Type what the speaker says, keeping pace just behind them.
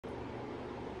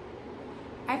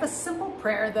I have a simple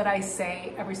prayer that I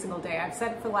say every single day. I've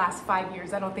said it for the last 5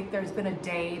 years. I don't think there's been a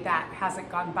day that hasn't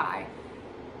gone by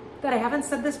that I haven't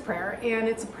said this prayer. And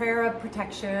it's a prayer of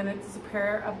protection. It's a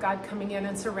prayer of God coming in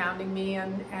and surrounding me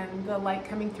and the light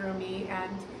coming through me.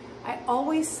 And I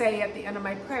always say at the end of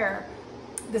my prayer,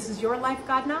 this is your life,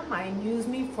 God, not mine. Use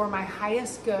me for my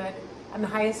highest good and the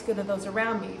highest good of those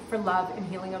around me, for love and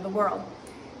healing of the world.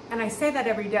 And I say that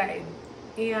every day.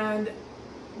 And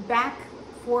back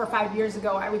 4 or 5 years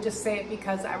ago, I would just say it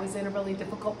because I was in a really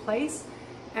difficult place.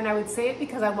 And I would say it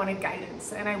because I wanted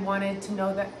guidance. And I wanted to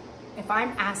know that if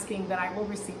I'm asking, that I will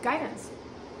receive guidance.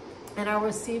 And I'll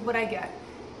receive what I get.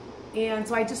 And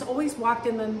so I just always walked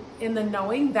in the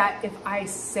knowing that if I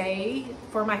say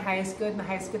for my highest good and the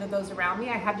highest good of those around me,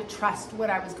 I had to trust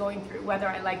what I was going through, whether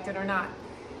I liked it or not.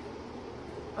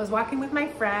 I was walking with my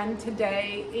friend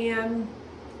today, and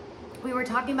we were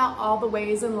talking about all the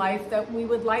ways in life that we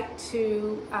would like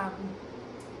to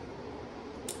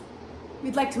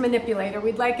manipulate, or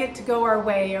we'd like it to go our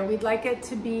way, or we'd like it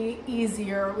to be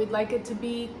easier, or we'd like it to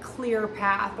be clear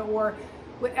path, or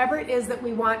whatever it is that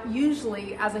we want.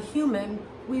 Usually as a human,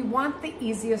 we want the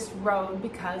easiest road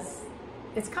because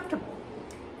it's comfortable.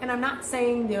 And I'm not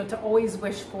saying, to always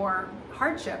wish for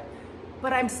hardship,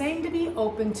 but I'm saying to be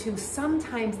open to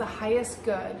sometimes the highest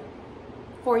good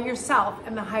for yourself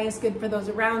and the highest good for those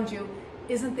around you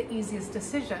isn't the easiest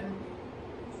decision.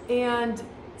 And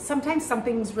sometimes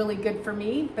something's really good for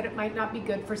me, but it might not be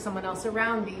good for someone else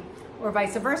around me, or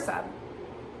vice versa.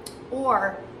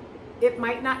 Or it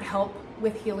might not help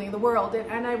with healing the world.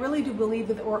 And I really do believe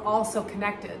that we're all so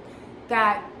connected,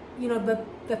 that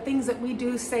the things that we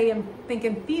do, say, and think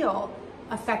and feel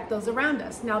affect those around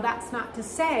us. Now, that's not to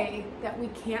say that we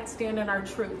can't stand in our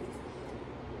truth.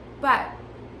 But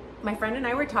my friend and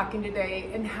I were talking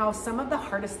today, and how some of the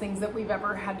hardest things that we've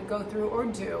ever had to go through or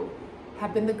do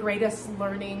have been the greatest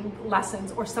learning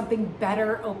lessons, or something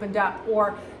better opened up,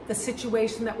 or the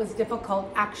situation that was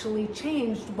difficult actually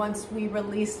changed once we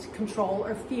released control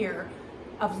or fear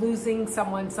of losing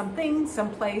someone, something,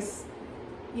 someplace,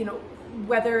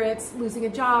 whether it's losing a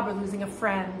job or losing a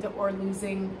friend or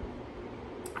losing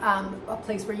a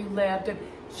place where you lived. And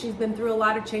she's been through a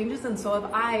lot of changes, and so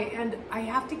have I. And I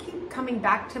have to keep coming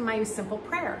back to my simple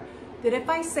prayer, that if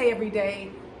I say every day,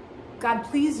 God,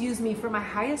 please use me for my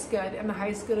highest good and the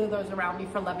highest good of those around me,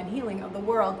 for love and healing of the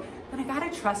world, then I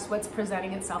gotta trust what's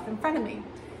presenting itself in front of me.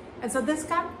 And so this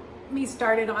got me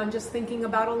started on just thinking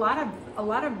about a lot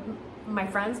of my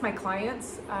friends, my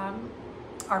clients,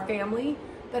 our family,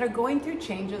 that are going through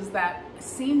changes that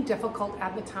seem difficult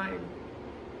at the time.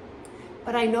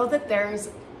 But I know that there's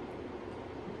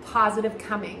positive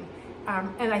coming.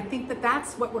 And I think that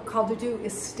that's what we're called to do,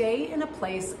 is stay in a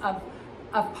place of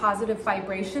positive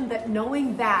vibration, that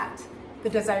knowing that the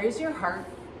desires of your heart,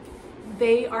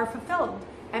 they are fulfilled.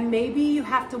 And maybe you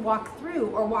have to walk through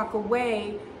or walk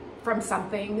away from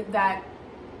something that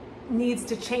needs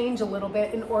to change a little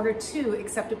bit in order to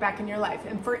accept it back in your life.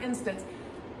 And for instance,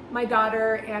 my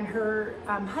daughter and her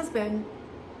husband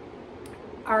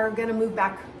are gonna move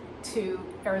back to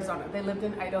Arizona. They lived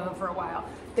in Idaho for a while.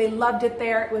 They loved it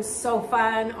there. It was so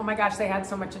fun. Oh my gosh, they had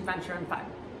so much adventure and fun.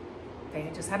 They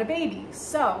had just had a baby.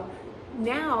 So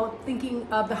now thinking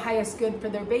of the highest good for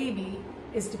their baby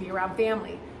is to be around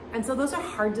family. And so those are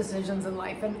hard decisions in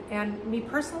life. And me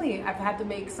personally, I've had to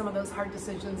make some of those hard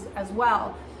decisions as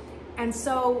well. And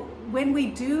so when we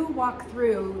do walk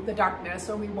through the darkness,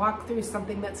 or we walk through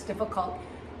something that's difficult,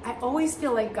 I always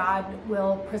feel like God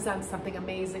will present something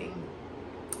amazing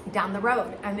down the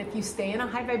road. And if you stay in a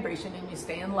high vibration, and you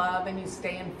stay in love, and you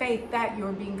stay in faith that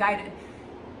you're being guided,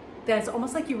 then it's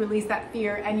almost like you release that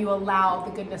fear and you allow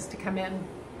the goodness to come in.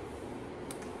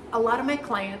 A lot of my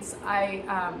clients,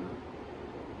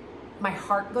 my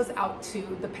heart goes out to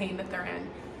the pain that they're in,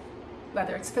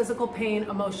 whether it's physical pain,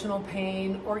 emotional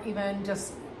pain, or even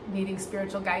just needing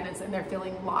spiritual guidance and they're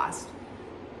feeling lost.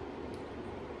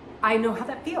 I know how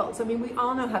that feels. I mean, we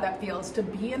all know how that feels, to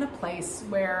be in a place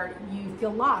where you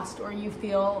feel lost, or you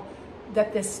feel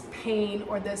that this pain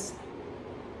or this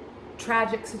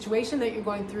tragic situation that you're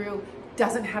going through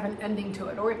doesn't have an ending to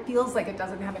it, or it feels like it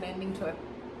doesn't have an ending to it.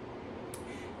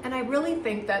 And I really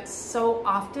think that so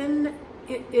often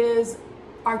it is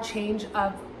our change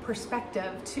of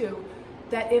perspective too,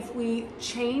 that if we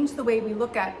change the way we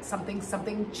look at something,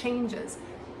 something changes.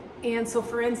 And so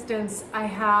for instance, I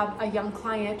have a young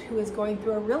client who is going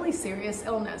through a really serious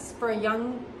illness. For a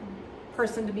young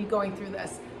person to be going through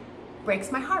this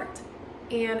breaks my heart.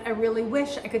 And I really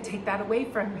wish I could take that away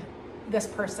from this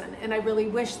person. And I really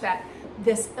wish that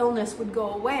this illness would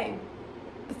go away.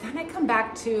 But then I come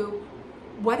back to,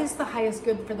 what is the highest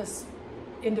good for this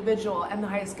individual and the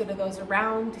highest good of those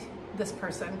around this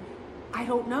person? I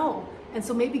don't know. And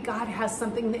so maybe God has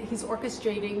something that he's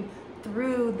orchestrating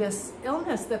through this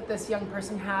illness that this young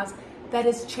person has that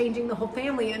is changing the whole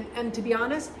family. And to be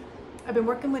honest, I've been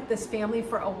working with this family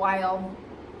for a while,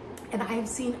 and I have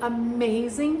seen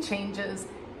amazing changes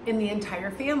in the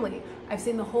entire family. I've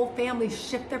seen the whole family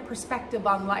shift their perspective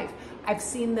on life. I've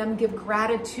seen them give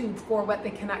gratitude for what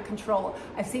they cannot control.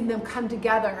 I've seen them come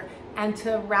together and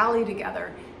to rally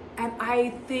together. And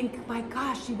I think, my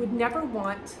gosh, you would never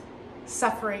want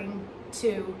suffering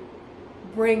to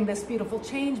bring this beautiful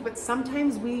change, but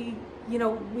sometimes we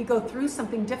go through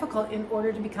something difficult in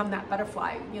order to become that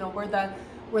butterfly.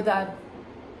 We're the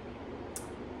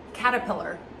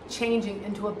caterpillar changing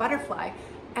into a butterfly,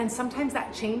 and sometimes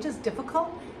that change is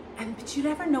difficult, but you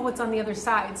never know what's on the other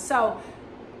side. So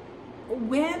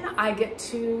when I get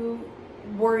too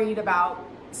worried about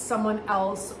someone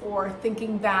else, or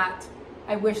thinking that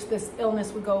I wish this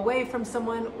illness would go away from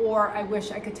someone, or I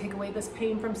wish I could take away this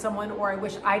pain from someone, or I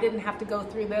wish I didn't have to go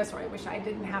through this, or I wish I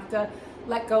didn't have to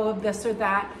let go of this or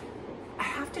that, I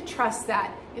have to trust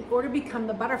that in order to become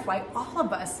the butterfly, all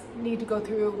of us need to go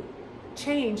through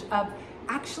change of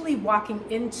actually walking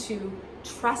into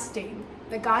trusting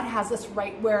that God has us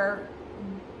right where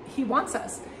he wants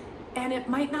us. And it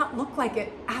might not look like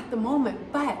it at the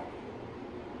moment, but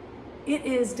it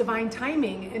is divine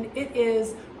timing, and it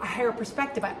is a higher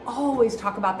perspective. I always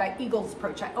talk about that eagle's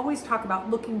approach. I always talk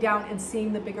about looking down and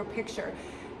seeing the bigger picture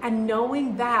and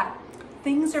knowing that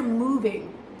things are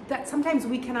moving that sometimes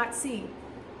we cannot see.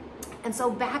 And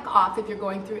so back off if you're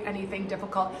going through anything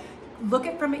difficult. Look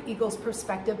at it from an eagle's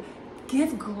perspective.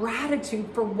 Give gratitude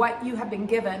for what you have been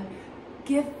given.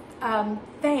 Give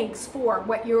thanks for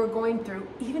what you're going through,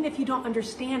 even if you don't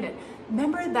understand it.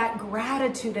 Remember that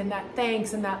gratitude and that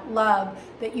thanks and that love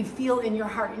that you feel in your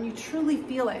heart, and you truly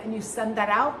feel it, and you send that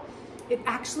out. It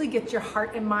actually gets your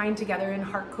heart and mind together in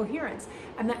heart coherence.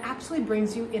 And that actually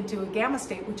brings you into a gamma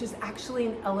state, which is actually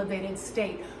an elevated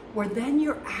state, where then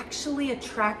you're actually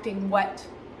attracting what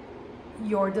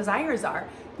your desires are,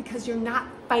 because you're not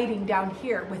fighting down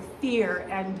here with fear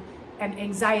and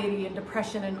anxiety and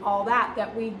depression and all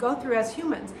that we go through as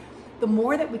humans. The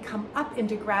more that we come up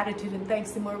into gratitude and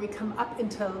thanks, the more we come up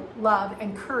into love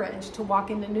and courage to walk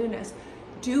into newness.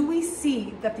 Do we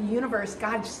see that the universe,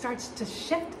 God, starts to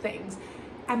shift things?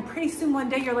 And pretty soon one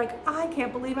day you're like, I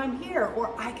can't believe I'm here,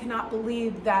 or I cannot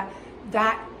believe that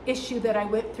that issue that I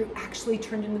went through actually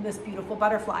turned into this beautiful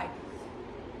butterfly.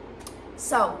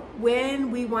 So when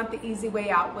we want the easy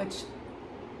way out, which,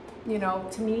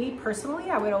 to me personally,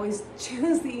 I would always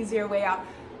choose the easier way out.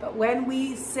 But when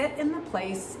we sit in the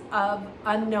place of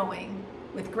unknowing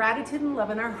with gratitude and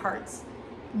love in our hearts,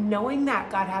 knowing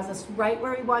that God has us right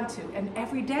where we want to, and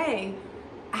every day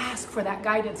ask for that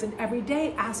guidance, and every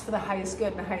day ask for the highest good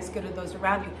and the highest good of those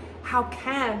around you. How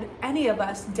can any of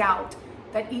us doubt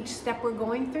that each step we're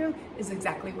going through is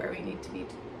exactly where we need to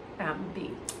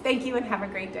be? Thank you, and have a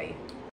great day.